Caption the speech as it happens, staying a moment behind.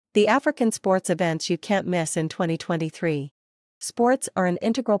The African sports events you can't miss in 2023. Sports are an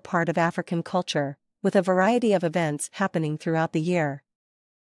integral part of African culture, with a variety of events happening throughout the year.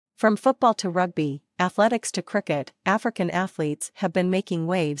 From football to rugby, athletics to cricket, African athletes have been making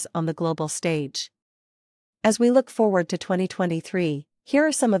waves on the global stage. As we look forward to 2023, here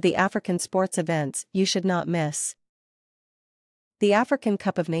are some of the African sports events you should not miss. The African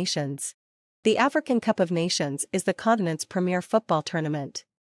Cup of Nations. The African Cup of Nations is the continent's premier football tournament.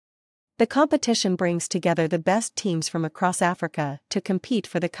 The competition brings together the best teams from across Africa to compete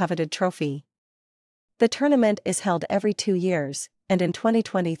for the coveted trophy. The tournament is held every 2 years, and in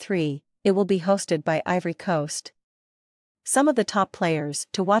 2023, it will be hosted by Ivory Coast. Some of the top players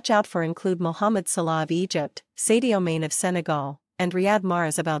to watch out for include Mohamed Salah of Egypt, Sadio Mane of Senegal, and Riyad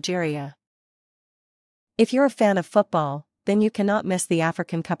Mahrez of Algeria. If you're a fan of football, then you cannot miss the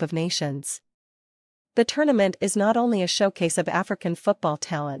African Cup of Nations. The tournament is not only a showcase of African football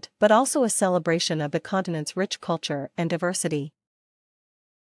talent but also a celebration of the continent's rich culture and diversity.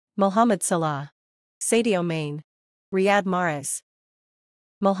 Mohamed Salah, Sadio Mane, Riyad Mahrez.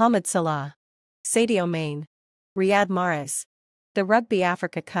 Mohamed Salah, Sadio Mane, Riyad Mahrez. The Rugby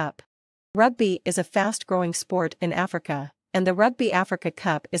Africa Cup. Rugby is a fast-growing sport in Africa, and the Rugby Africa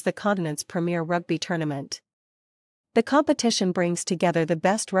Cup is the continent's premier rugby tournament. The competition brings together the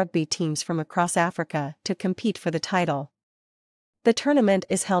best rugby teams from across Africa to compete for the title. The tournament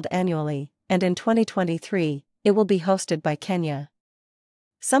is held annually, and in 2023, it will be hosted by Kenya.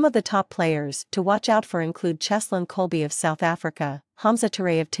 Some of the top players to watch out for include Cheslin Kolbe of South Africa, Hamza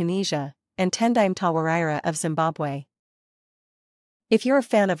Touré of Tunisia, and Tendai Mtawarira of Zimbabwe. If you're a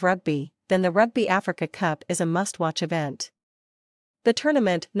fan of rugby, then the Rugby Africa Cup is a must-watch event. The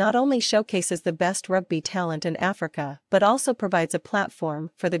tournament not only showcases the best rugby talent in Africa but also provides a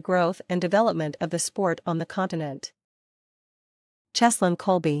platform for the growth and development of the sport on the continent. Cheslin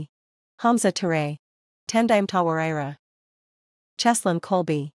Kolbe, Hamza Touré, Tendai Mtawarira. Cheslin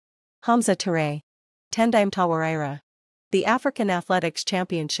Kolbe, Hamza Touré, Tendai Mtawarira. The African Athletics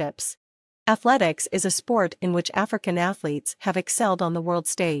Championships. Athletics is a sport in which African athletes have excelled on the world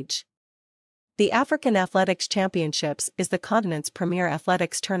stage. The African Athletics Championships is the continent's premier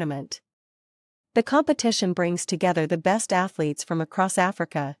athletics tournament. The competition brings together the best athletes from across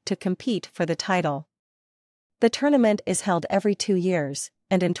Africa to compete for the title. The tournament is held every 2 years,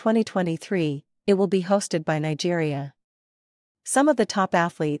 and in 2023, it will be hosted by Nigeria. Some of the top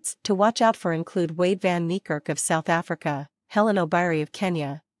athletes to watch out for include Wade van Niekerk of South Africa, Hellen Obiri of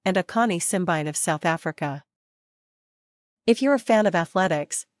Kenya, and Akani Simbine of South Africa. If you're a fan of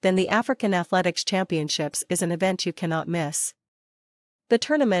athletics, then the African Athletics Championships is an event you cannot miss. The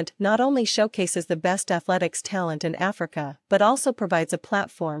tournament not only showcases the best athletics talent in Africa but also provides a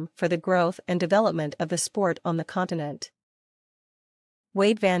platform for the growth and development of the sport on the continent.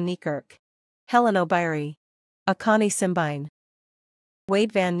 Wade van Niekerk, Hellen Obiri, Akani Simbine.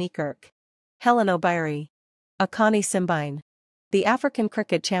 Wade van Niekerk, Hellen Obiri, Akani Simbine. The African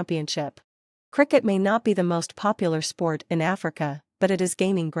Cricket Championship. Cricket may not be the most popular sport in Africa, but it is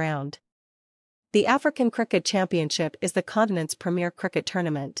gaining ground. The African Cricket Championship is the continent's premier cricket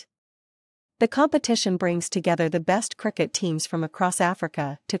tournament. The competition brings together the best cricket teams from across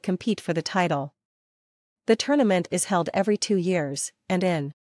Africa to compete for the title. The tournament is held every 2 years, and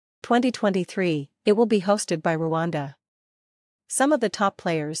in 2023, it will be hosted by Rwanda. Some of the top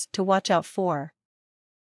players to watch out for.